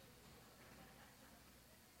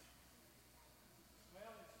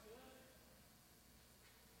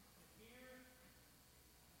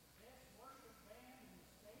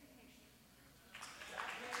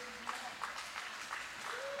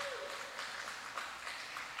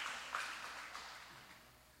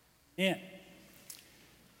Yeah.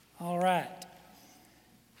 All right.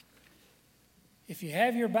 If you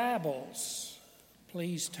have your Bibles,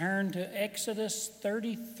 please turn to Exodus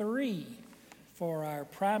 33 for our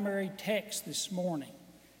primary text this morning.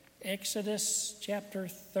 Exodus chapter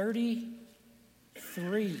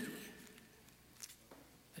 33.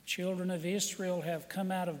 The children of Israel have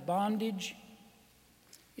come out of bondage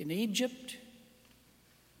in Egypt.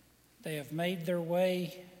 They have made their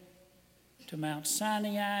way to Mount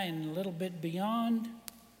Sinai and a little bit beyond.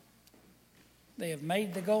 They have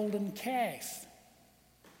made the golden calf.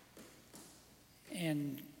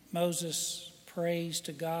 And Moses prays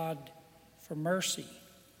to God for mercy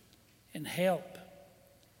and help.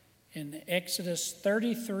 In Exodus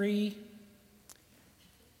 33,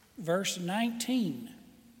 verse 19,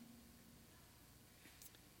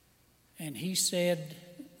 and he said,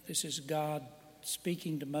 this is God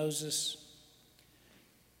speaking to Moses,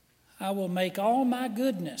 I will make all my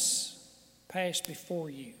goodness pass before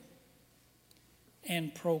you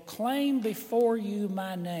and proclaim before you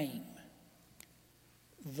my name,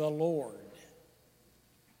 the Lord.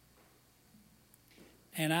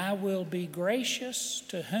 And I will be gracious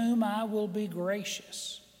to whom I will be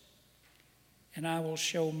gracious, and I will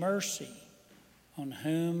show mercy on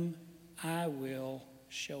whom I will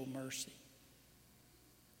show mercy.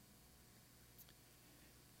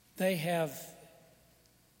 They have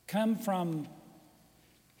come from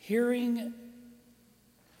hearing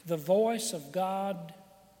the voice of God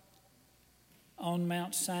on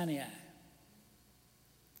Mount Sinai.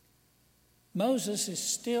 Moses is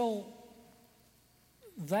still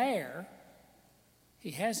there.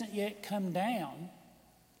 He hasn't yet come down,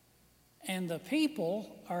 and the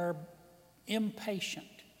people are impatient.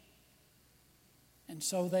 And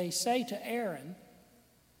so they say to Aaron,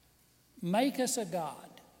 make us a god.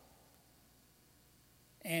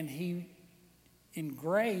 And he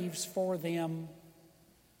engraves for them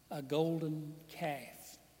a golden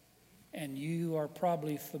calf. And you are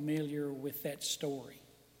probably familiar with that story.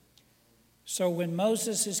 So when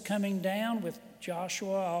Moses is coming down with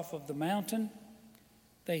Joshua off of the mountain,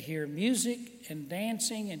 they hear music and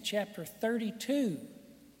dancing in chapter 32.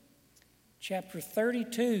 Chapter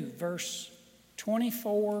 32, verse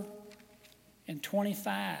 24 and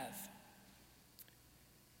 25.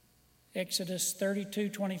 Exodus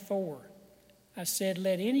 32:24. I said,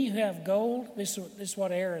 let any who have gold, this is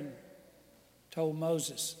what Aaron told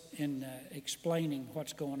Moses in explaining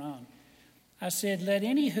what's going on. I said, let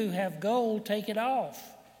any who have gold take it off.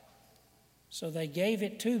 So they gave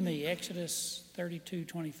it to me, Exodus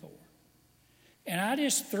 32:24. And I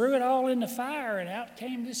just threw it all in the fire, and out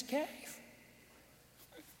came this calf.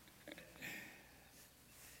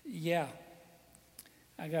 Yeah.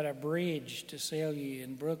 I got a bridge to sell you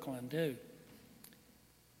in Brooklyn, too.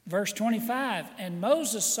 Verse 25, and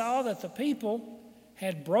Moses saw that the people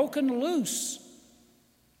had broken loose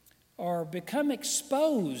or become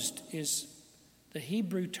exposed is the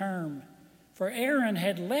Hebrew term, for Aaron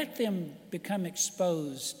had let them become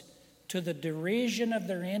exposed to the derision of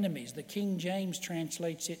their enemies. The King James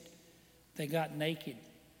translates it, they got naked.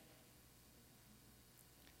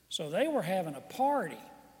 So they were having a party,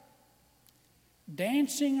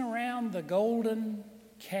 dancing around the golden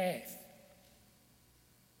calf.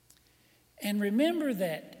 And remember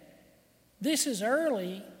that this is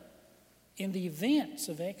early in the events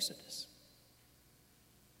of Exodus.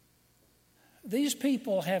 These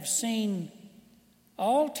people have seen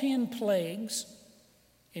all 10 plagues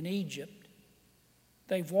in Egypt.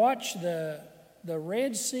 They've watched the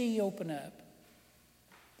Red Sea open up.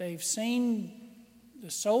 They've seen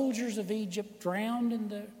the soldiers of Egypt drowned in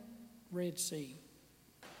the Red Sea.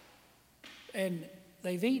 And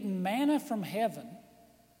they've eaten manna from heaven,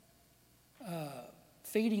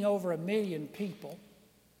 feeding over 1 million people.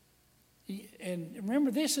 And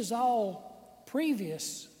remember, this is all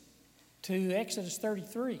previous to Exodus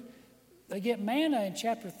 33. They get manna in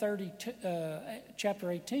chapter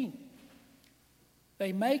 18.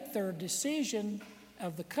 They make their decision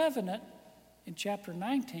of the covenant in chapter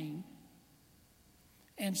 19.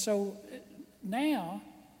 And so now,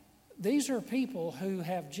 these are people who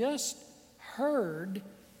have just heard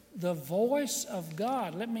the voice of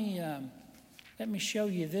God. Let me show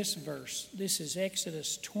you this verse. This is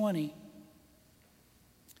Exodus 20.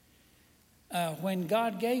 When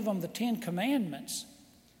God gave them the 10 Commandments,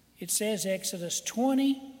 it says Exodus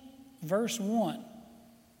 20, verse 1.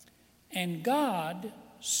 And God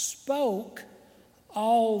spoke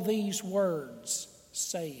all these words,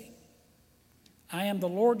 saying, I am the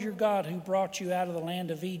Lord your God who brought you out of the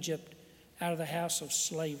land of Egypt, out of the house of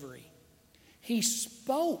slavery. He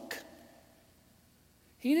spoke.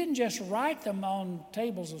 He didn't just write them on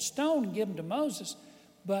tables of stone and give them to Moses,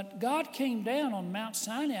 but God came down on Mount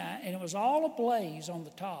Sinai, and it was all ablaze on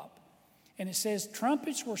the top. And it says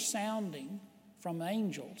trumpets were sounding from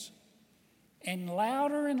angels, and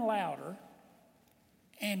louder,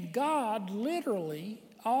 and God literally,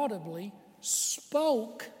 audibly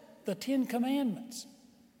spoke the 10 Commandments.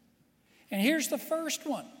 And here's the first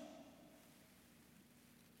one.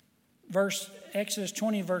 Exodus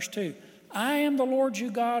 20, verse 2. I am the Lord your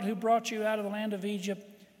God who brought you out of the land of Egypt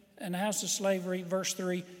and the house of slavery. Verse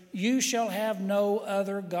 3. You shall have no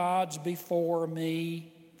other gods before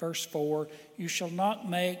me. Verse 4. You shall not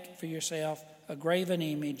make for yourself a graven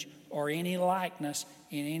image or any likeness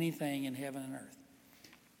in anything in heaven and earth.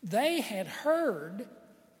 They had heard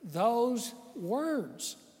those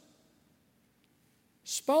words,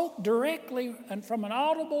 spoke directly and from an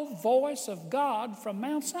audible voice of God from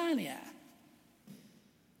Mount Sinai.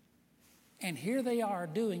 And here they are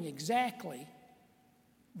doing exactly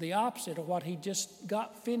the opposite of what he just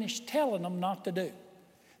got finished telling them not to do,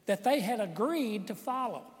 that they had agreed to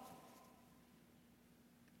follow.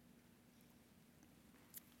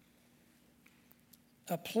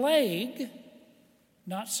 A plague,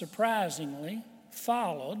 not surprisingly,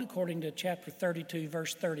 followed, according to chapter 32,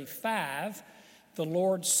 verse 35. The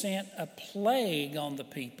Lord sent a plague on the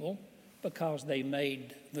people because they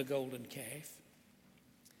made the golden calf.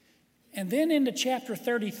 And then into chapter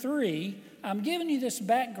 33, I'm giving you this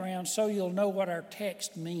background so you'll know what our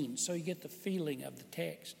text means, so you get the feeling of the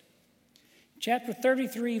text. Chapter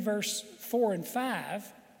 33, verse 4 and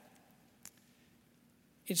 5,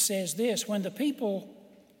 it says this: when the people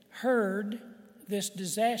heard this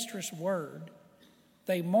disastrous word,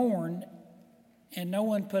 they mourned, and no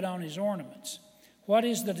one put on his ornaments. What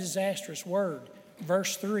is the disastrous word?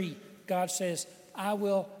 Verse 3, God says,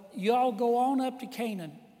 you all go on up to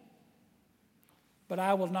Canaan, but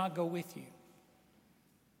I will not go with you.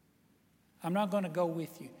 I'm not going to go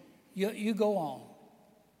with you. You go on.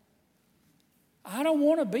 I don't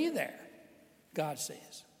want to be there, God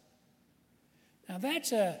says. Now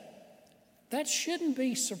that shouldn't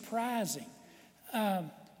be surprising,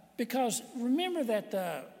 because remember that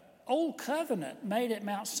the old covenant made at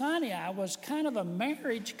Mount Sinai was kind of a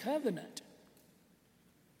marriage covenant.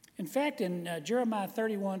 In fact, in Jeremiah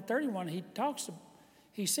 31:31,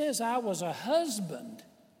 he says, I was a husband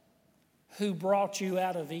who brought you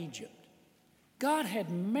out of Egypt. God had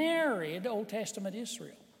married Old Testament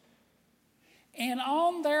Israel. And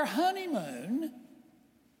on their honeymoon,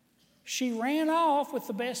 she ran off with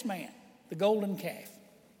the best man, the golden calf.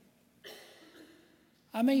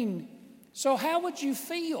 I mean, so how would you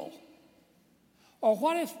feel? Or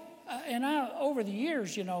what if, over the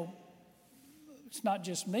years, it's not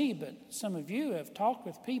just me, but some of you have talked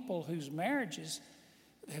with people whose marriages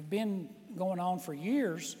have been going on for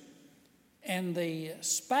years, and the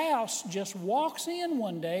spouse just walks in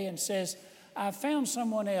one day and says, I found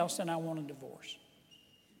someone else and I want a divorce.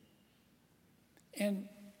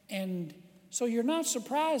 And so you're not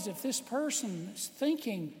surprised if this person is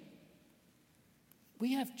thinking,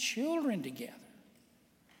 we have children together.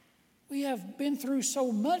 We have been through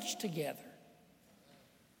so much together.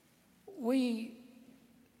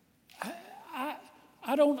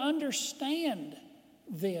 I don't understand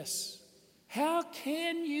this. How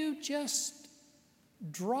can you just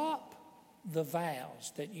drop the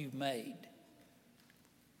vows that you made?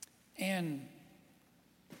 And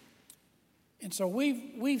so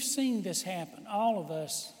we've seen this happen. All of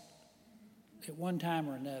us, at one time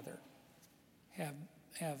or another,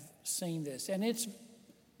 have seen this, and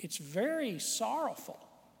it's very sorrowful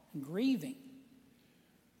and grieving.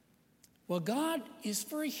 Well, God is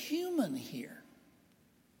very human here.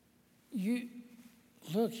 You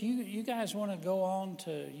guys want to go on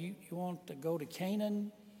to you want to go to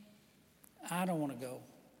Canaan? I don't want to go.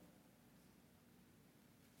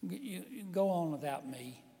 You go on without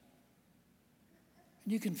me.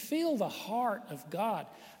 You can feel the heart of God.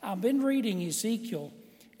 I've been reading Ezekiel,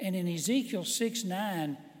 and in Ezekiel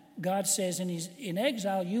 6:9, God says, in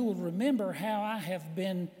exile you will remember how I have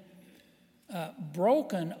been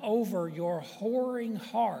broken over your whoring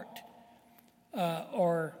heart.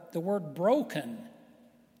 Or the word broken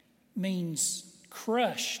means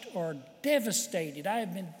crushed or devastated. I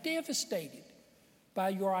have been devastated by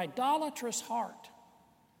your idolatrous heart.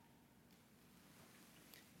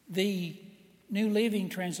 The New Living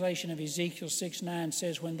Translation of Ezekiel 6:9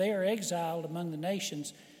 says, when they are exiled among the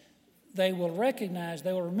nations, they will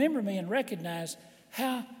remember me and recognize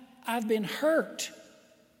how I've been hurt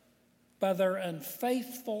by their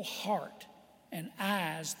unfaithful heart and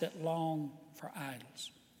eyes that long for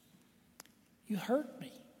idols. You hurt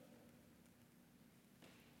me.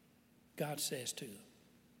 God says to them.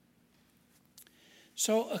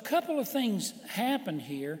 So a couple of things happen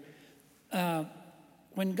here.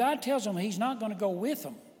 When God tells them He's not going to go with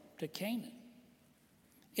them to Canaan,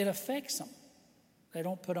 it affects them. They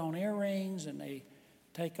don't put on earrings, and they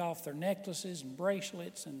take off their necklaces and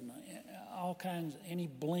bracelets and all kinds, any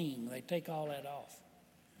bling. They take all that off.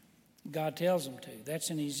 God tells them to.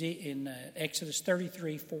 That's in Exodus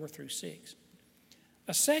 33, 4 through 6.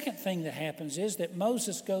 A second thing that happens is that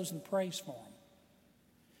Moses goes and prays for them.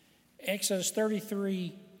 Exodus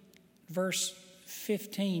 33, verse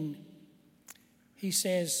 15, he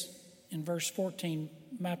says in verse 14,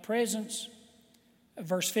 my presence,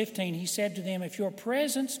 verse 15, he said to them, if your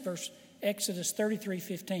presence, Exodus 33,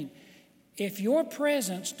 15, if your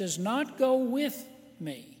presence does not go with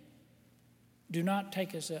me, do not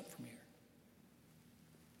take us up from here.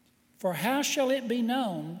 For how shall it be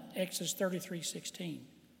known, Exodus 33, 16,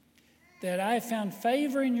 that I have found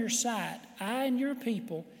favor in your sight, I and your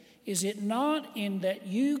people, is it not in that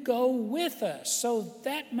you go with us? So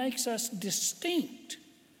that makes us distinct,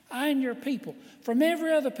 I and your people, from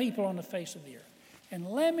every other people on the face of the earth. And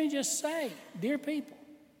let me just say, dear people,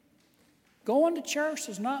 going to church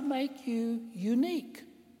does not make you unique.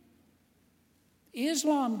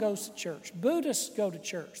 Islam goes to church. Buddhists go to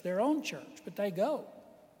church, their own church, but they go.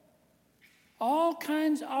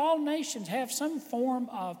 All nations have some form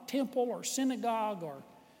of temple or synagogue or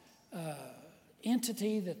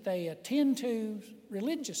entity that they attend to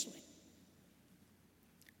religiously.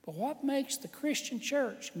 But what makes the Christian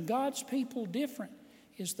church and God's people different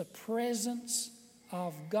is the presence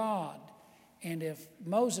of God. And if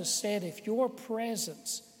Moses said, if your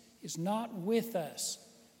presence is not with us,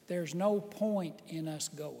 there's no point in us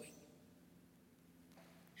going.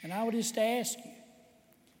 And I would just ask you,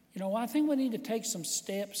 I think we need to take some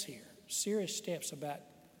steps here, serious steps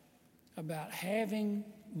about having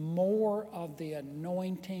more of the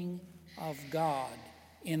anointing of God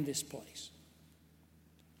in this place.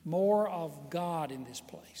 More of God in this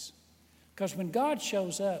place. Because when God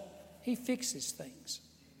shows up, He fixes things.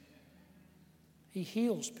 He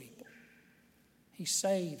heals people. He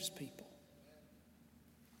saves people.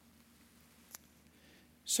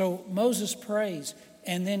 So Moses prays,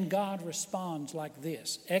 and then God responds like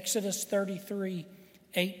this. Exodus 33,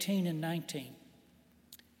 18 and 19.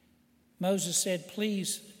 Moses said,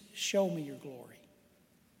 please show me your glory.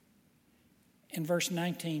 In verse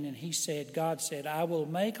 19, and God said, I will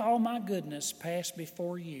make all my goodness pass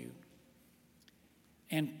before you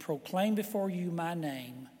and proclaim before you my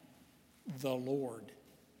name, the Lord.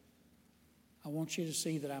 I want you to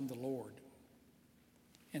see that I'm the Lord.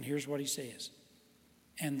 And here's what He says.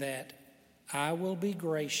 And that I will be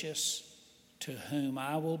gracious to whom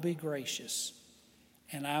I will be gracious,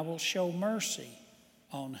 and I will show mercy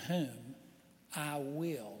on whom I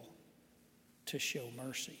will to show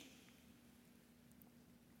mercy.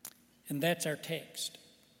 And that's our text.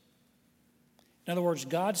 In other words,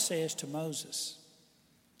 God says to Moses,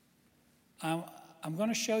 I'm going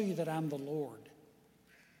to show you that I'm the Lord.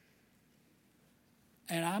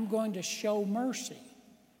 And I'm going to show mercy.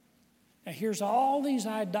 Now here's all these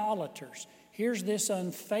idolaters. Here's this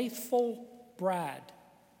unfaithful bride.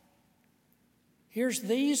 Here's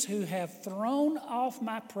these who have thrown off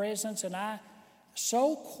my presence, and I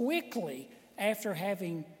so quickly, after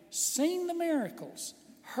having seen the miracles,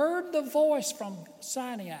 heard the voice from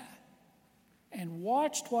Sinai, and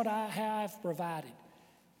watched how I've provided.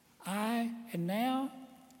 And now,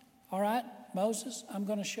 all right, Moses, I'm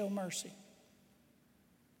going to show mercy.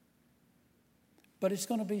 But it's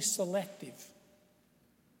going to be selective.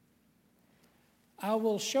 I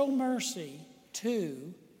will show mercy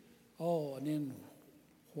to, and then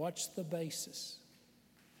what's the basis?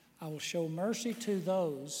 I will show mercy to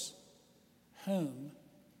those whom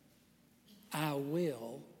I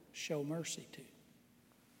will show mercy to.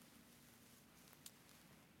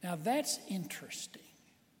 Now that's interesting.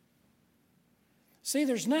 See,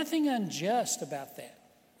 there's nothing unjust about that,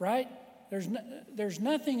 right? There's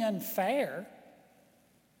nothing unfair,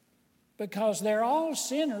 because they're all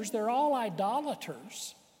sinners, they're all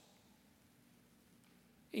idolaters.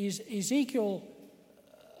 Ezekiel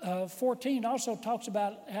 14 also talks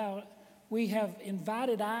about how we have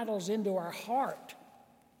invited idols into our heart.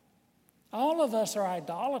 All of us are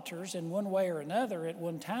idolaters in one way or another at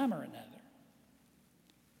one time or another.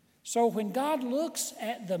 So when God looks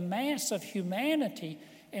at the mass of humanity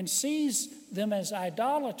and sees them as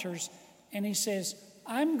idolaters, and He says,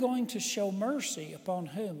 I'm going to show mercy upon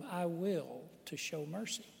whom I will to show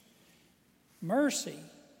mercy. Mercy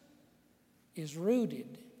is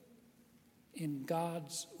rooted in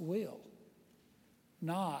God's will,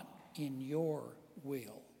 not in your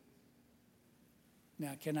will.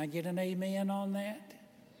 Now, can I get an amen on that?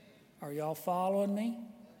 Are y'all following me?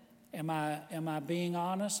 Am I being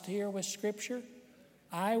honest here with Scripture?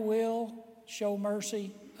 I will show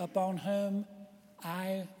mercy upon whom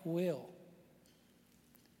I will.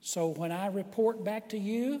 So when I report back to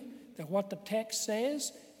you that what the text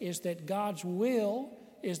says is that God's will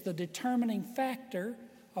is the determining factor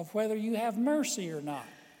of whether you have mercy or not,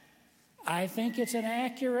 I think it's an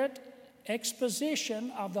accurate exposition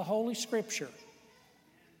of the Holy Scripture.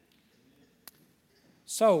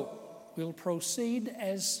 So we'll proceed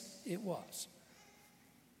as it was.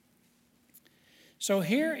 So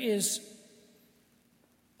here is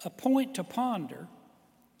a point to ponder.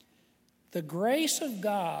 The grace of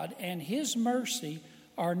God and His mercy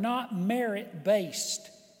are not merit-based.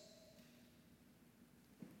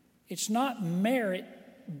 It's not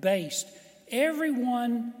merit-based.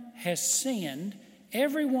 Everyone has sinned.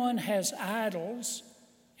 Everyone has idols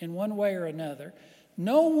in one way or another.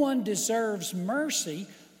 No one deserves mercy.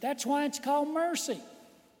 That's why it's called mercy.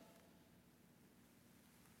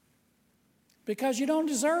 Because you don't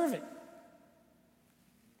deserve it.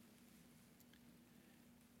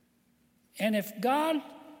 And if God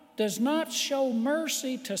does not show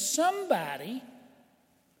mercy to somebody,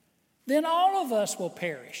 then all of us will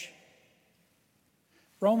perish.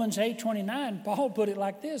 Romans 8:29, Paul put it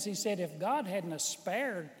like this. He said, if God hadn't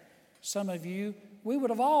spared some of you, we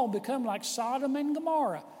would have all become like Sodom and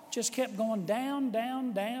Gomorrah. Just kept going down,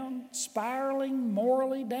 down, down, spiraling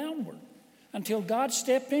morally downward until God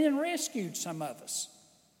stepped in and rescued some of us.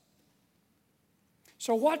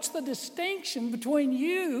 So what's the distinction between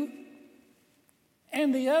you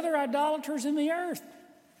and the other idolaters in the earth?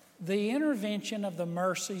 The intervention of the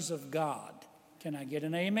mercies of God. Can I get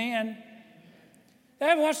an amen?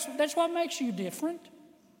 That's what makes you different.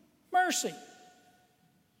 Mercy.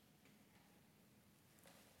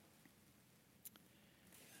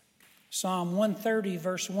 Psalm 130,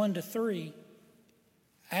 verse 1-3.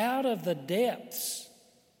 Out of the depths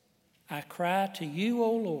I cry to you,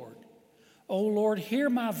 O Lord. O Lord, hear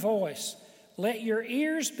my voice. Let your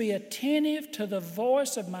ears be attentive to the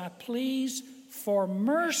voice of my pleas for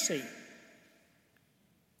mercy.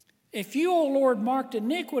 If you, O Lord, marked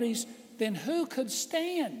iniquities, then who could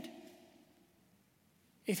stand?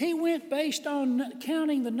 If He went based on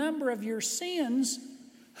counting the number of your sins,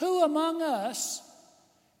 who among us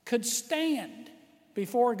could stand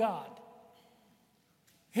before God?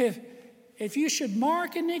 If you should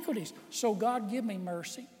mark iniquities, so God give me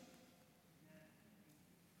mercy.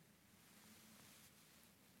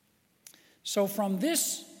 So from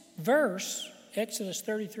this verse, Exodus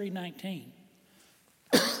 33:19,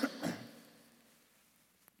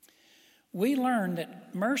 we learn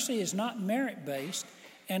that mercy is not merit-based,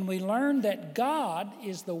 and we learn that God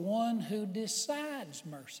is the one who decides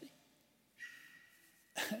mercy.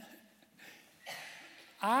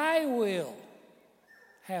 I will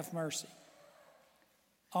have mercy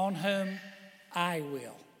on whom I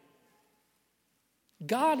will.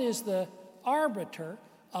 God is the arbiter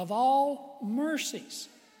of all mercies.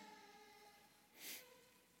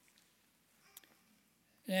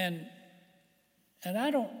 And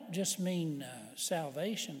I don't just mean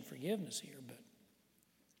salvation, forgiveness here, but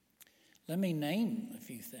let me name a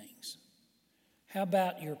few things. How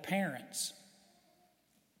about your parents?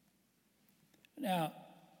 Now,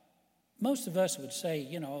 most of us would say,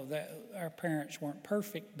 that our parents weren't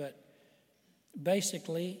perfect, but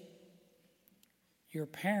basically, your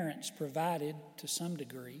parents provided to some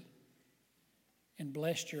degree and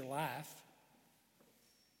blessed your life.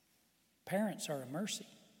 Parents are a mercy.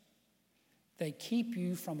 They keep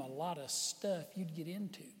you from a lot of stuff you'd get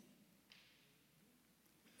into.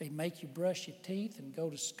 They make you brush your teeth and go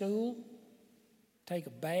to school, take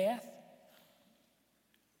a bath,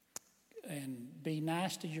 and be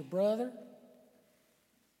nice to your brother.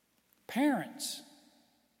 Parents.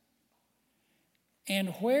 And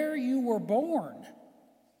where you were born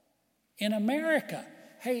in America.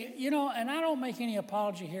 Hey, and I don't make any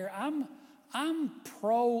apology here. I'm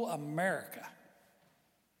pro-America.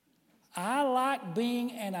 I like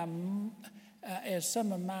being as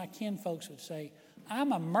some of my kinfolks would say,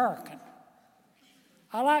 I'm American.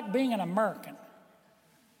 I like being an American.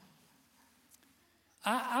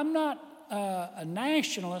 I'm not a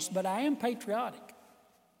nationalist, but I am patriotic.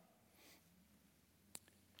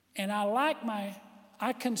 And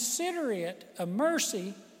I consider it a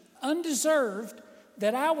mercy, undeserved,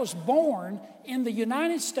 that I was born in the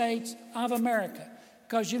United States of America.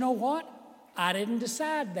 Because you know what? I didn't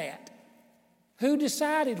decide that. Who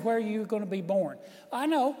decided where you're going to be born? I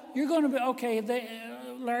know you're going to be, okay,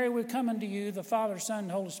 Larry, we're coming to you, the Father, Son,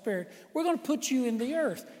 and Holy Spirit. We're going to put you in the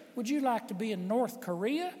earth. Would you like to be in North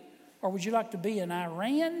Korea? Or would you like to be in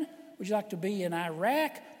Iran? Would you like to be in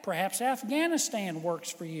Iraq? Perhaps Afghanistan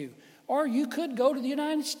works for you. Or you could go to the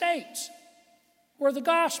United States, where the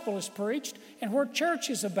gospel is preached and where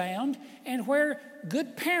churches abound and where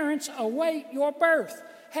good parents await your birth.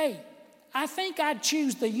 Hey, I think I'd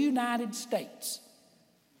choose the United States.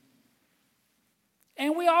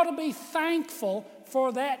 And we ought to be thankful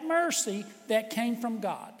for that mercy that came from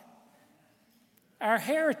God. Our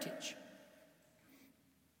heritage.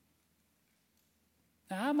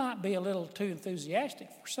 Now, I might be a little too enthusiastic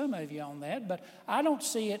for some of you on that, but I don't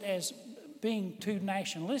see it as being too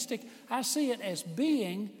nationalistic. I see it as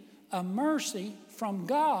being a mercy from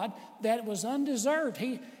God that was undeserved.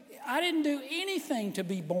 I didn't do anything to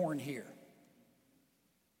be born here.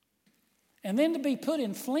 And then to be put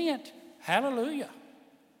in Flint, hallelujah.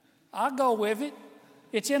 I'll go with it.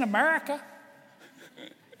 It's in America.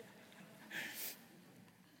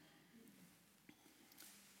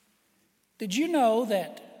 Did you know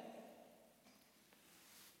that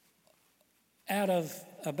out of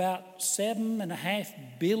about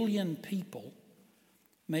 7.5 billion people,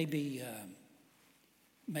 maybe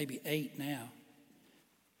 8 now,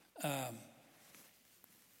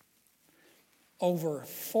 over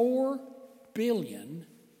 4 billion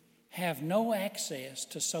have no access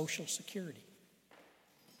to Social Security?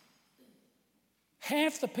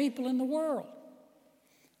 Half the people in the world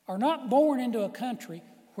are not born into a country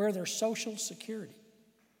where there's Social Security.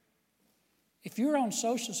 If you're on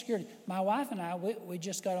Social Security, my wife and I, we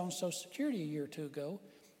just got on Social Security a year or two ago,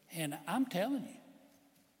 and I'm telling you,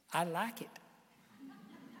 I like it.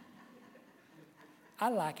 I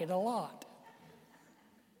like it a lot.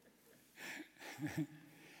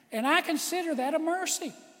 And I consider that a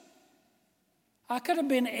mercy. I could have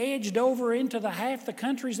been edged over into the half the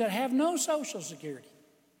countries that have no Social Security.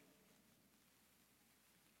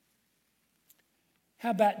 How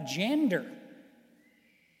about gender?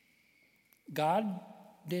 God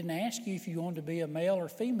didn't ask you if you wanted to be a male or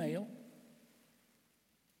female.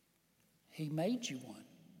 He made you one,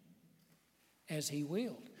 as He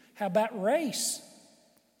willed. How about race?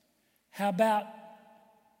 How about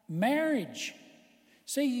marriage?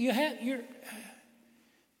 See, you have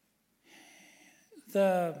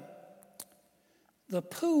the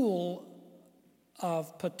pool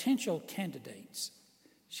of potential candidates,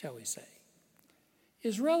 shall we say,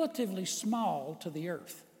 is relatively small to the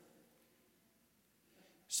earth.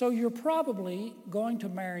 So you're probably going to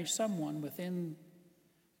marry someone within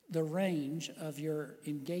the range of your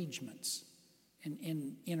engagements and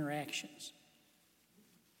in interactions.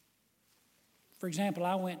 For example,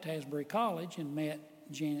 I went to Asbury College and met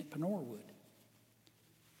Janet Panorwood.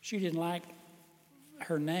 She didn't like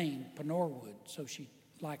her name, Panorwood, so she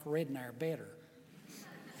liked Rednair better.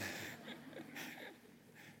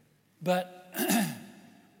 But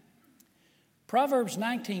Proverbs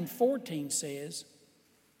 19:14 says,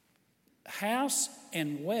 house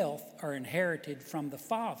and wealth are inherited from the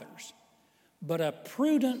fathers, but a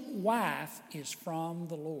prudent wife is from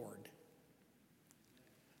the Lord.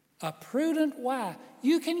 A prudent wife.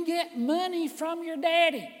 You can get money from your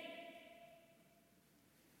daddy.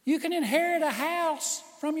 You can inherit a house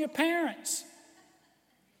from your parents.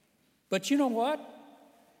 But you know what?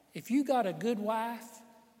 If you got a good wife,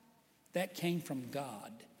 that came from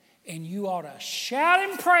God. And you ought to shout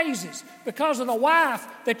in praises because of the wife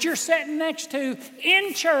that you're sitting next to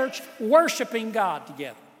in church worshiping God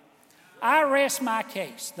together. I rest my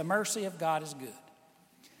case. The mercy of God is good.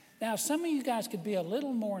 Now, some of you guys could be a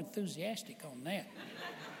little more enthusiastic on that.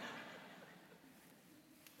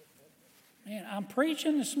 Man, I'm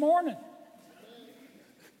preaching this morning.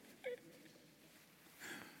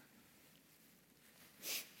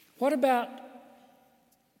 What about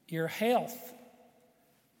your health?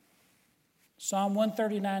 Psalm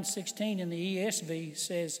 139:16 in the ESV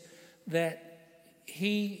says that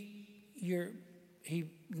he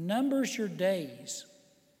numbers your days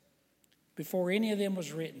before any of them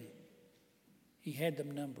was written. He had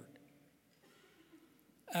them numbered.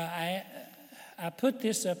 I put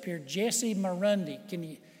this up here, Jesse Marundi. Can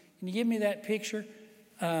you give me that picture?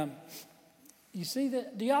 You see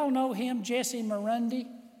that? Do y'all know him, Jesse Marundi?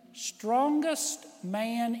 Strongest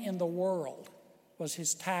man in the world was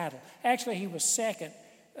his title. Actually, he was second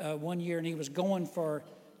one year, and he was going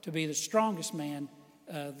to be the strongest man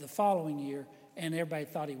the following year, and everybody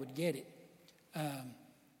thought he would get it.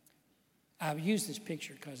 I've used this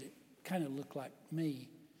picture because it kind of looked like me.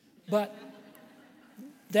 But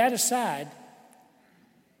that aside,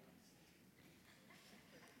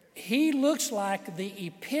 he looks like the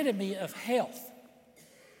epitome of health.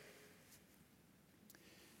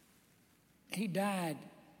 He died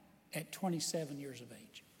at 27 years of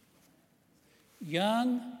age.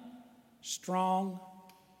 Young, strong,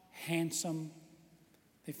 handsome.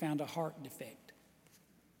 They found a heart defect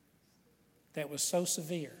that was so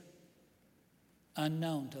severe,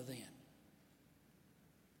 unknown to then.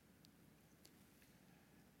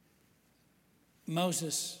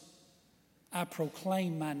 Moses, I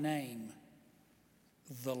proclaim my name,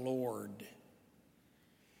 the Lord.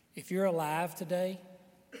 If you're alive today,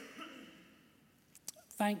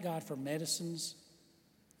 thank God for medicines,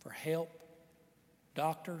 for help,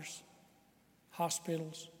 doctors,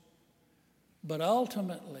 hospitals. But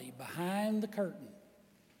ultimately, behind the curtain,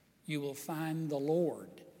 you will find the Lord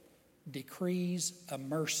decrees a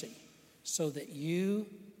mercy so that you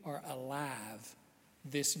are alive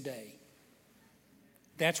this day.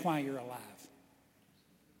 That's why you're alive.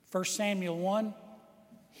 1 Samuel 1,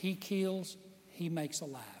 He kills, He makes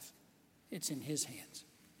alive. It's in His hands.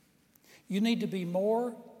 You need to be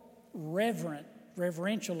more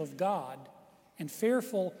reverential of God and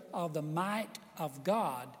fearful of the might of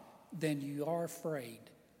God than you are afraid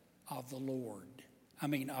of the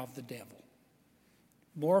of the devil.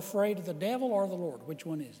 More afraid of the devil or the Lord? Which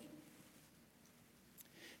one is it?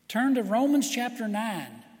 Turn to Romans chapter 9.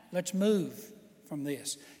 Let's move from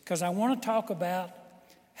this, because I want to talk about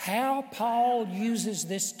how Paul uses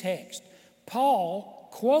this text. Paul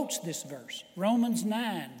quotes this verse, Romans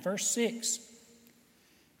 9, verse 6.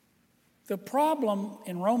 The problem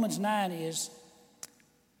in Romans 9 is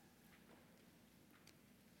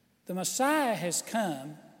the Messiah has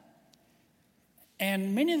come,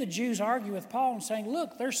 and many of the Jews argue with Paul and saying,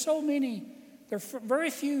 look, there are very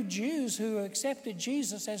few Jews who accepted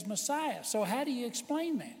Jesus as Messiah. So how do you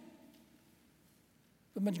explain that?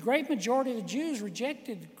 The great majority of the Jews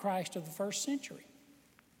rejected Christ of the first century.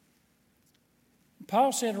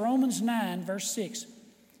 Paul said, Romans 9, verse 6,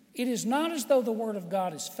 it is not as though the word of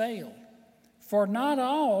God has failed, for not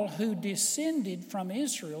all who descended from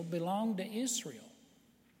Israel belong to Israel.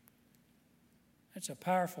 That's a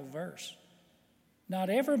powerful verse. Not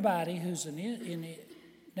everybody who's in the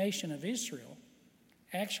nation of Israel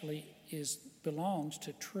actually belongs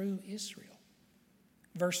to true Israel.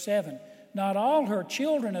 Verse 7, not all who are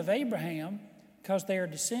children of Abraham, because they are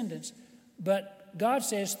descendants, but God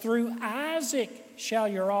says, through Isaac shall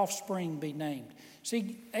your offspring be named.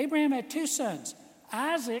 See, Abraham had two sons,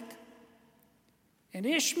 Isaac and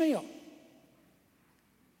Ishmael.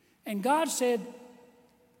 And God said,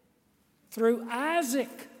 through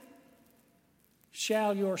Isaac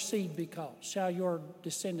shall your seed be called, shall your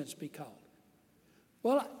descendants be called.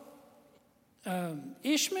 Well,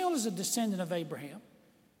 Ishmael is a descendant of Abraham.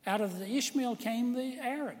 Out of the Ishmael came the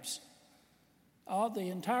Arabs. The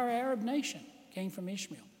entire Arab nation came from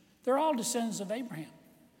Ishmael. They're all descendants of Abraham.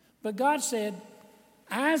 But God said,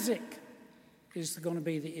 Isaac is going to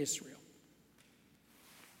be the Israel.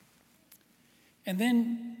 And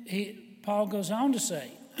then Paul goes on to say,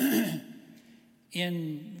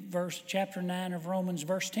 in chapter 9 of Romans,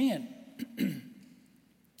 verse 10,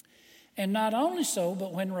 and not only so,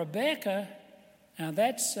 but when Rebekah, now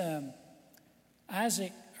that's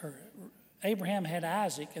Isaac, or Abraham had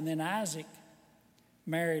Isaac, and then Isaac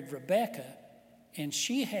married Rebekah, and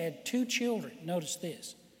she had two children. Notice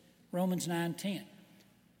this, Romans 9:10.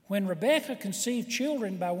 When Rebekah conceived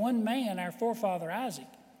children by one man, our forefather Isaac,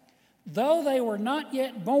 though they were not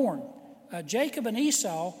yet born, Jacob and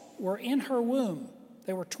Esau were in her womb.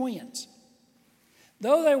 They were twins.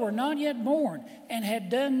 Though they were not yet born and had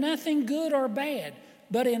done nothing good or bad,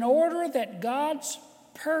 but in order that God's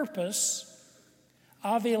purpose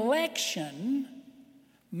of election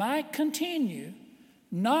might continue,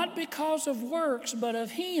 not because of works, but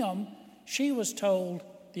of him, she was told,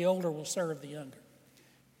 the older will serve the younger.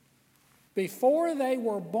 Before they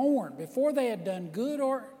were born, before they had done good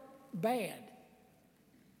or bad,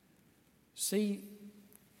 see,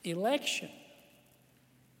 election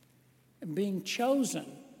and being chosen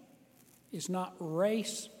is not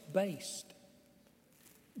race-based,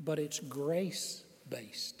 but it's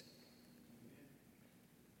grace-based.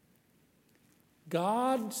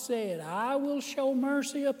 God said, I will show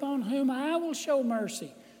mercy upon whom I will show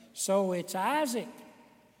mercy. So it's Isaac.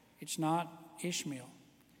 It's not Ishmael.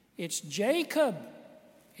 It's Jacob.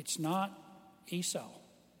 It's not Esau.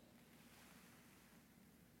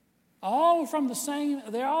 All from the same,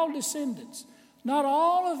 they're all descendants. Not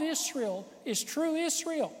all of Israel is true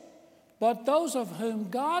Israel, but those of whom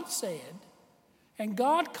God said, and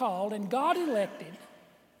God called, and God elected,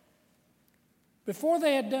 before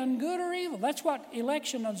they had done good or evil. That's what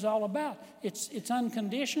election is all about. It's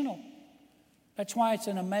unconditional. That's why it's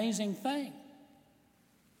an amazing thing.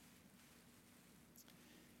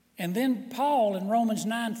 And then Paul in Romans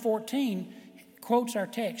 9:14 quotes our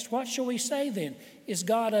text. What shall we say then? Is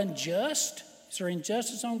God unjust? Is there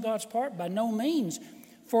injustice on God's part? By no means.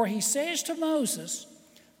 For he says to Moses,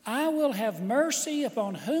 I will have mercy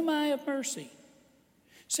upon whom I have mercy.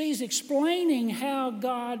 See, he's explaining how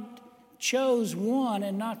God chose one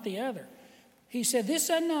and not the other. He said, this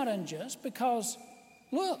is not unjust because,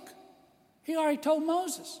 look, he already told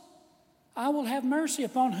Moses, I will have mercy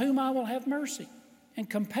upon whom I will have mercy, and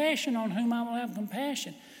compassion on whom I will have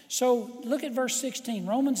compassion. So look at verse 16,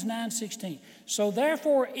 Romans 9:16. So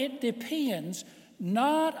therefore it depends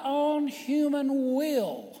not on human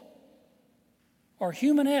will or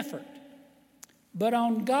human effort, but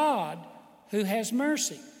on God who has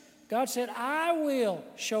mercy. God said, I will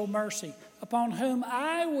show mercy upon whom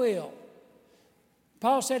I will.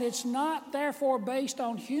 Paul said it's not therefore based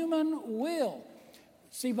on human will.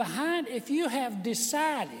 See, if you have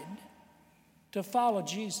decided to follow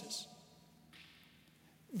Jesus,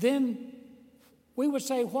 then we would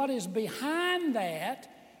say what is behind that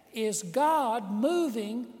is God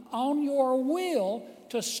moving on your will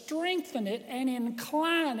to strengthen it and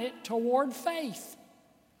incline it toward faith.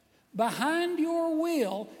 Behind your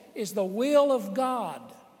will is the will of God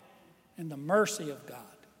and the mercy of God.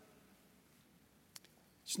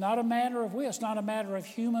 It's not a matter of will. It's not a matter of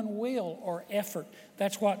human will or effort.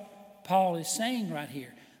 That's what Paul is saying right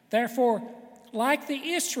here. Therefore, like the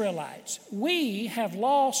Israelites, we have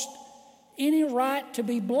lost any right to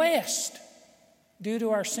be blessed due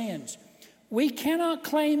to our sins. We cannot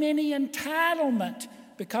claim any entitlement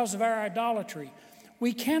because of our idolatry.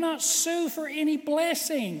 We cannot sue for any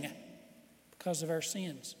blessing because of our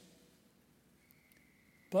sins.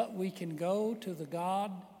 But we can go to the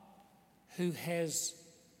God who has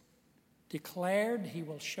declared he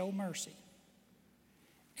will show mercy.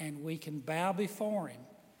 And we can bow before him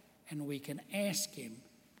and we can ask him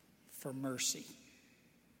for mercy.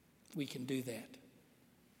 We can do that.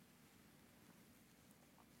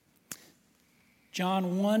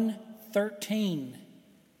 John 1:13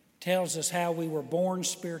 tells us how we were born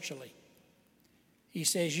spiritually. He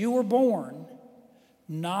says, you were born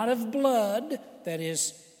not of blood, that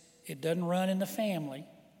is, it doesn't run in the family.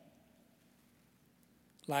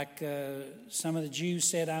 Like some of the Jews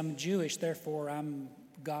said, I'm Jewish, therefore I'm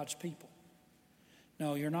God's people.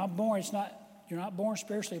 No, you're not born. You're not born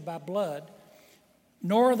spiritually by blood,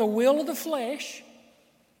 nor the will of the flesh.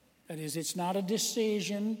 That is, it's not a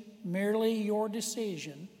decision, merely your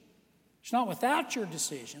decision. It's not without your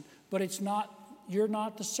decision, but you're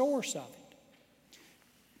not the source of it.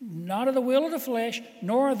 Not of the will of the flesh,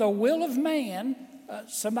 nor of the will of man.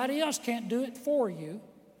 Somebody else can't do it for you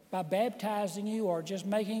by baptizing you or just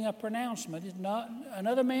making a pronouncement. It's not,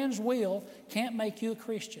 another man's will can't make you a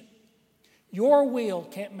Christian. Your will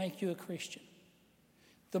can't make you a Christian.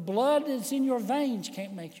 The blood that's in your veins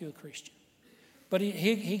can't make you a Christian. But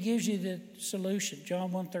he gives you the solution,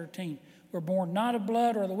 John 1:13. We're born not of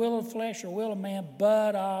blood or the will of the flesh or will of man,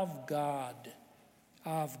 but of God.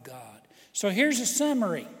 Of God. So here's a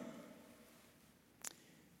summary.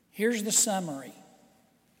 Here's the summary.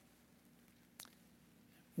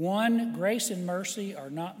 1, grace and mercy are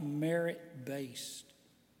not merit-based.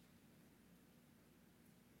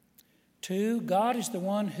 2, God is the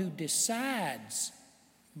one who decides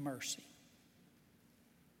mercy.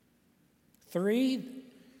 3,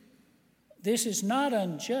 this is not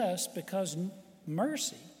unjust because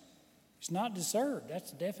mercy is not deserved.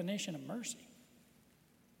 That's the definition of mercy.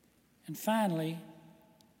 And finally,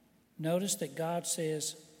 notice that God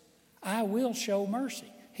says, I will show mercy.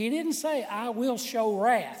 He didn't say, I will show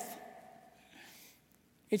wrath.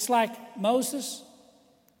 It's like Moses,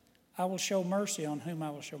 I will show mercy on whom I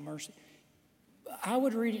will show mercy. I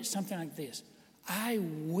would read it something like this. I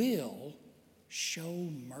will show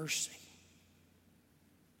mercy.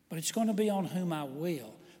 But it's going to be on whom I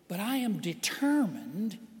will. But I am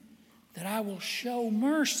determined that I will show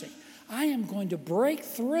mercy. I am going to break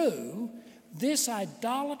through this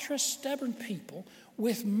idolatrous, stubborn people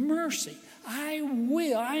with mercy. I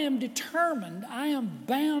will. I am determined. I am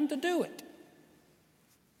bound to do it.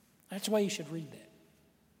 That's the way you should read that.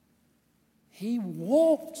 He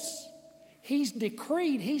wants. He's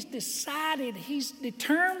decreed. He's decided. He's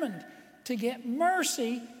determined to get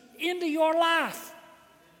mercy into your life.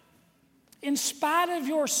 In spite of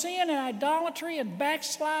your sin and idolatry and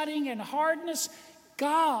backsliding and hardness,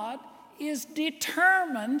 God is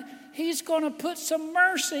determined He's going to put some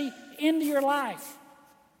mercy into your life.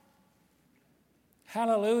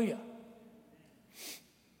 Hallelujah.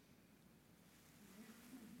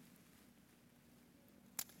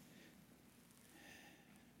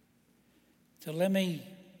 So let me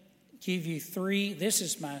give you three. This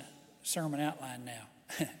is my sermon outline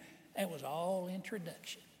now. That was all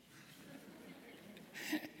introduction.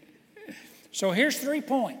 So here's 3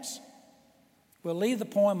 points. We'll leave the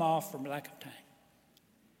poem off for lack of time.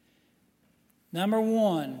 Number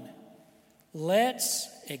 1, let's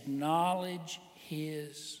acknowledge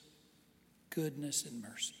His goodness and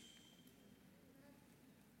mercy.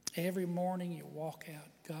 Every morning you walk out,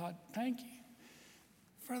 God, thank you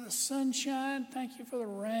for the sunshine. Thank you for the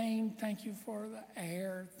rain. Thank you for the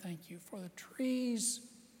air. Thank you for the trees.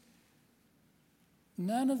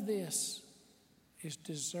 None of this is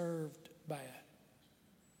deserved by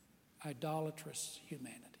idolatrous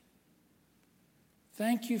humanity.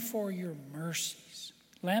 Thank you for your mercies.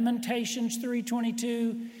 Lamentations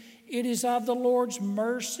 3:22, it is of the Lord's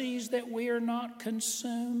mercies that we are not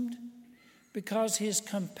consumed, because His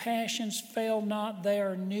compassions fail not. They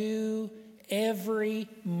are new every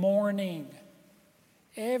morning.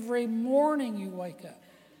 Every morning you wake up.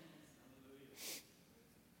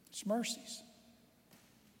 It's mercies.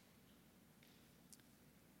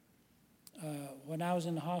 When I was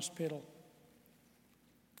in the hospital,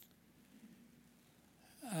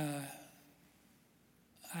 I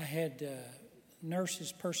had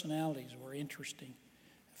nurses' personalities were interesting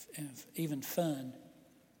and even fun.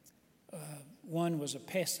 One was a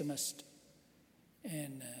pessimist,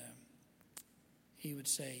 and he would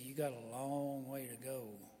say, "You got a long way to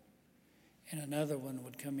go." And another one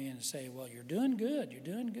would come in and say, "Well, you're doing good, you're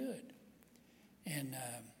doing good." And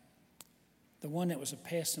the one that was a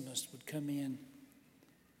pessimist would come in.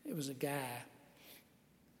 It was a guy.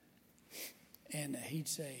 And he'd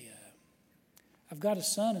say, "I've got a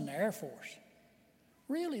son in the Air Force."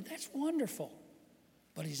 "Really? That's wonderful."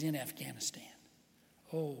 "But he's in Afghanistan."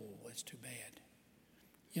 "Oh, that's too bad."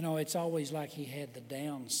 You know, it's always like he had the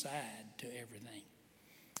downside to everything.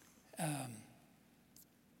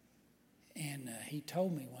 And he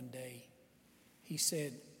told me one day, he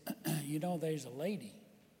said, "You know, there's a lady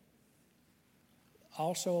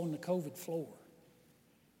also on the COVID floor.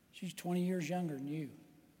 She's 20 years younger than you,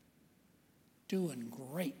 doing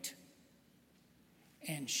great.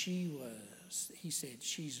 And he said,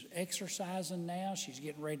 she's exercising now. She's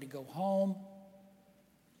getting ready to go home.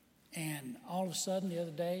 And all of a sudden the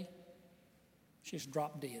other day, she just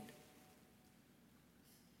dropped dead.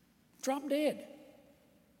 Dropped dead.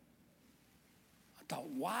 I thought,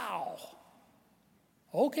 wow.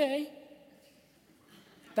 Okay.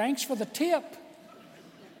 Thanks for the tip.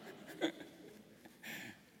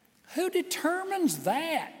 Who determines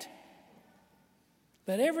that?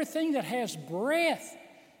 That everything that has breath,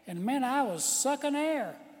 and man, I was sucking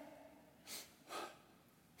air.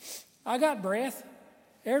 I got breath.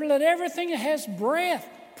 Let everything that has breath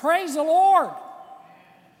praise the Lord.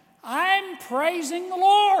 I'm praising the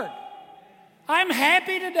Lord. I'm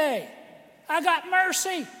happy today. I got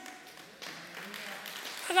mercy.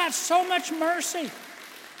 I got so much mercy.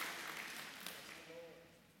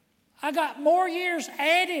 I got more years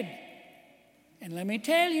added. And let me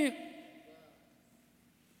tell you,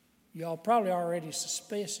 y'all probably already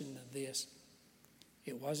suspicion of this.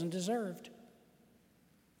 It wasn't deserved.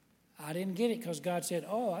 I didn't get it because God said,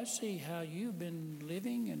 "Oh, I see how you've been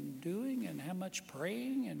living and doing and how much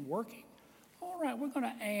praying and working. All right, we're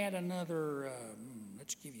going to add another,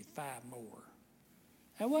 let's give you 5 more."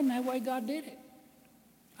 That wasn't that way God did it.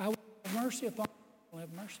 I will have mercy upon you. I will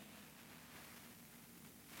have mercy.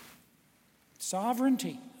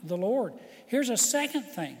 Sovereignty of the Lord. Here's a second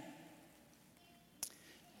thing.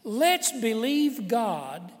 Let's believe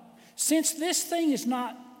God, since this thing is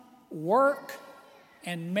not work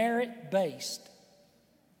and merit-based.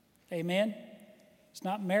 Amen? It's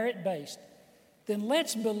not merit-based. Then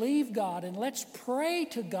let's believe God and let's pray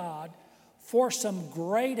to God for some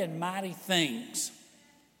great and mighty things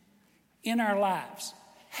in our lives.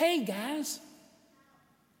 Hey, guys,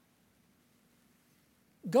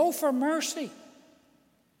 go for mercy.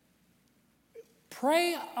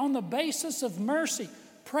 Pray on the basis of mercy.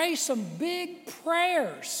 Pray some big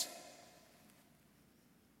prayers.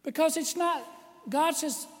 Because it's not, God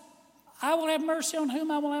says, "I will have mercy on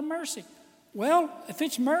whom I will have mercy." Well, if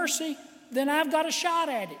it's mercy, then I've got a shot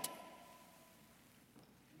at it.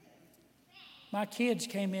 My kids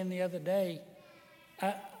came in the other day.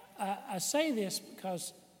 I say this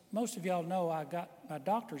because most of y'all know I got my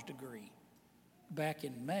doctor's degree back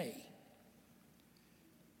in May.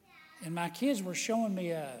 And my kids were showing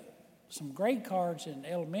me some grade cards in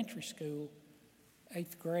elementary school,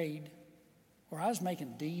 8th grade, where I was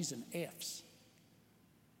making D's and F's.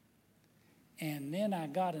 And then I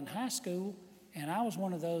got in high school, and I was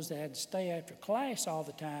one of those that had to stay after class all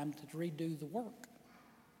the time to redo the work.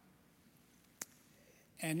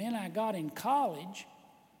 And then I got in college,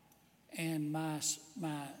 and my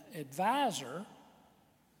advisor,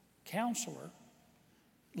 counselor,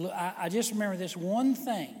 I just remember this one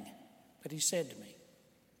thing that he said to me.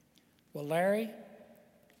 Well, Larry,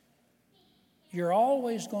 you're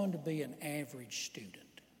always going to be an average student.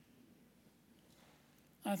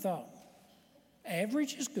 I thought,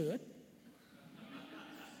 average is good.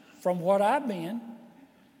 From what I've been,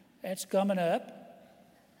 that's coming up.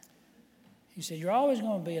 He said, you're always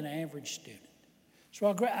going to be an average student.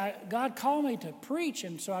 So God called me to preach,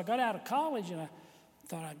 and so I got out of college, and I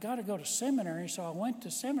thought I'd got to go to seminary. So I went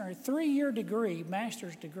to seminary, 3-year degree,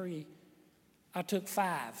 master's degree. I took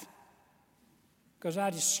 5 because I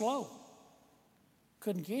was slow.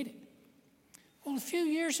 Couldn't get it. Well, a few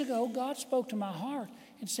years ago, God spoke to my heart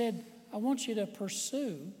and said, I want you to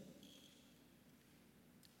pursue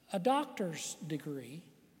a doctor's degree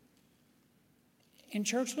in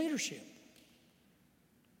church leadership.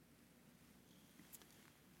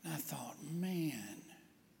 And I thought, man.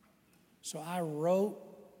 So I wrote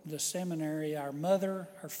the seminary, our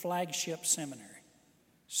flagship seminary,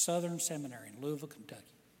 Southern Seminary in Louisville, Kentucky.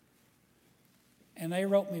 And they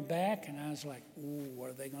wrote me back, and I was like, ooh, what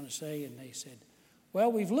are they going to say? And they said,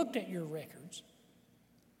 well, we've looked at your records,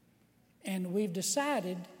 and we've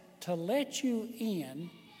decided to let you in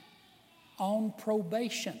on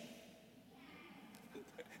probation.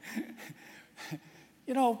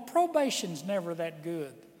 You know, probation's never that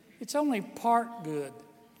good. It's only part good.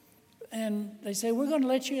 And they say, we're going to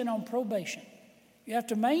let you in on probation. You have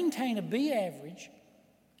to maintain a B average.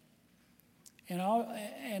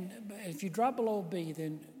 And if you drop below B,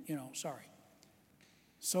 then, sorry.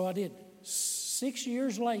 So I did. 6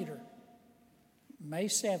 years later, May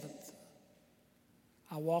 7th,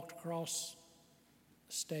 I walked across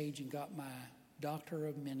the stage and got my Doctor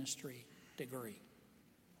of Ministry degree.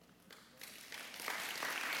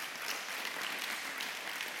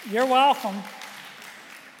 You're welcome.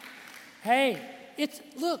 Hey,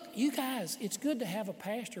 look, you guys, it's good to have a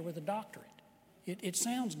pastor with a doctorate. It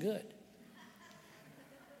sounds good.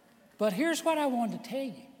 But here's what I wanted to tell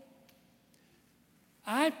you.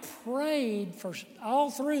 I prayed for all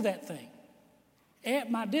through that thing. At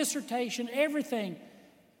my dissertation, everything.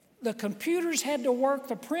 The computers had to work.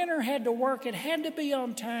 The printer had to work. It had to be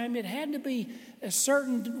on time. It had to be a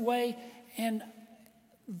certain way. And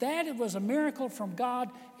that was a miracle from God.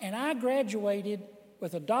 And I graduated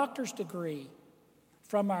with a doctor's degree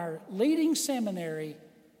from our leading seminary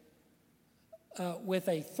with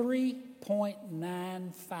a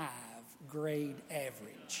 3.95 grade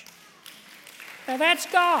average. Now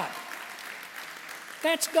that's God.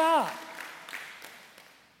 That's God.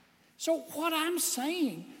 So what I'm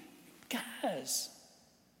saying, guys,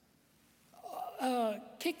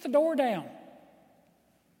 kick the door down.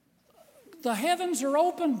 The heavens are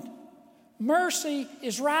open. Mercy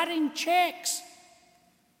is writing checks.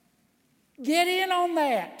 Get in on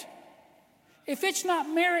that. If it's not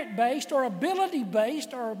merit-based or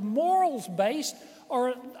ability-based or morals-based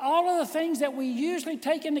or all of the things that we usually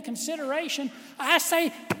take into consideration, I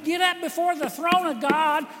say get up before the throne of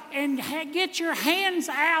God and get your hands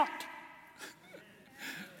out.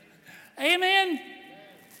 Amen?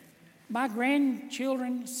 My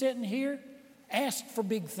grandchildren sitting here ask for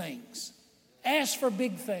big things. Ask for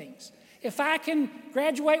big things. If I can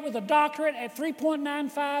graduate with a doctorate at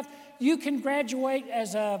 3.95, you can graduate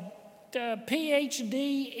as a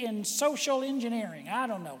PhD in social engineering. I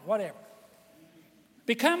don't know, whatever.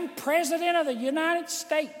 Become president of the United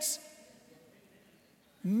States.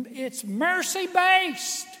 It's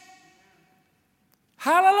mercy-based.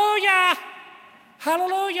 Hallelujah!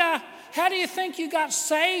 Hallelujah! How do you think you got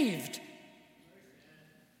saved?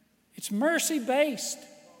 It's mercy-based.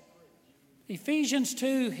 Ephesians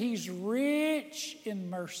 2, he's rich in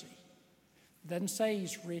mercy. Doesn't say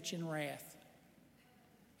he's rich in wrath.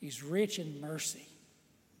 He's rich in mercy.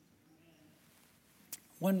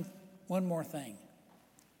 One more thing.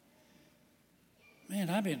 Man,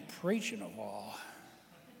 I've been preaching a while.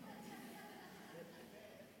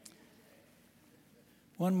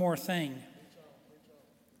 One more thing.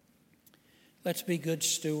 Let's be good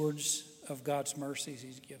stewards of God's mercies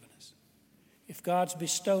he's given us. If God's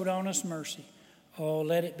bestowed on us mercy,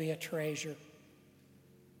 let it be a treasure.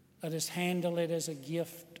 Let us handle it as a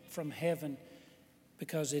gift from heaven,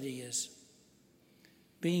 because it is.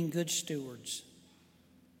 Being good stewards.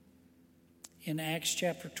 In Acts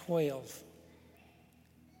chapter 12,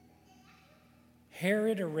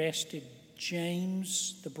 Herod arrested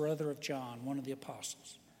James, the brother of John, one of the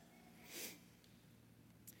apostles.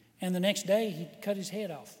 And the next day, he cut his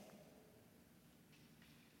head off.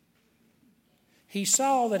 He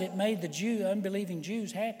saw that it made the unbelieving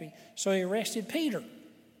Jews happy, so he arrested Peter.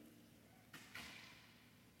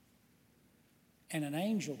 And an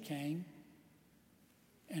angel came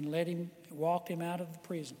and walked him out of the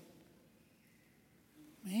prison.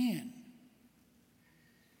 Man,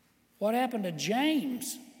 what happened to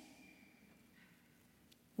James?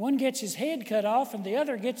 One gets his head cut off and the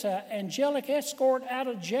other gets an angelic escort out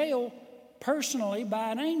of jail personally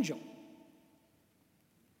by an angel.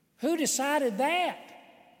 Who decided that?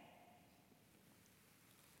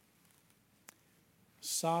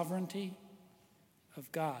 Sovereignty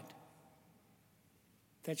of God.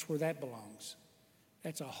 That's where that belongs.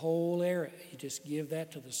 That's a whole area. You just give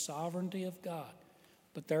that to the sovereignty of God.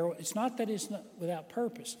 But it's not that it's not without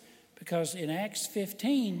purpose, because in Acts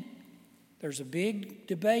 15, there's a big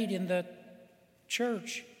debate in the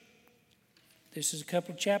church. This is a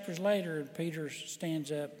couple of chapters later, and Peter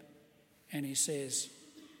stands up and he says,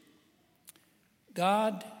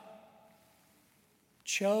 God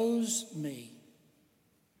chose me.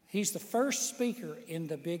 He's the first speaker in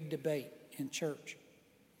the big debate in church.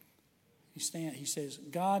 He says,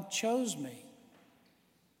 God chose me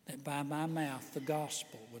that by my mouth the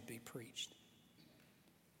gospel would be preached.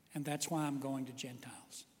 And that's why I'm going to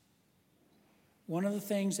Gentiles. One of the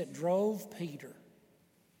things that drove Peter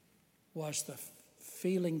was the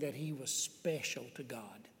feeling that he was special to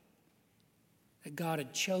God, that God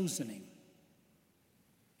had chosen him.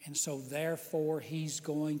 And so therefore he's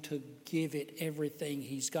going to give it everything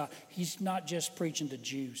he's got. He's not just preaching to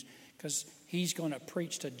Jews, because he's going to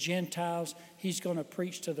preach to Gentiles. He's going to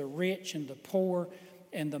preach to the rich and the poor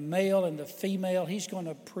and the male and the female. He's going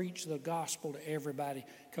to preach the gospel to everybody,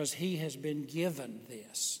 because he has been given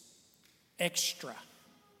this extra,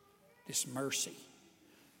 this mercy.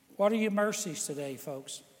 What are your mercies today,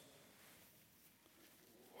 folks?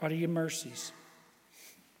 What are your mercies?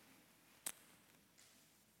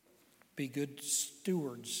 Be good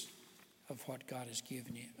stewards of what God has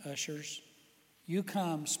given you. Ushers, you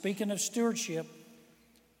come. Speaking of stewardship,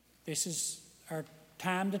 this is our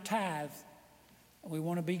time to tithe. We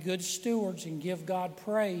want to be good stewards and give God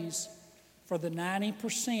praise for the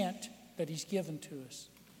 90% that he's given to us.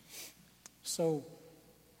 So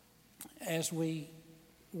as we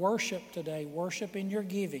worship today, worship in your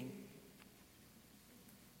giving.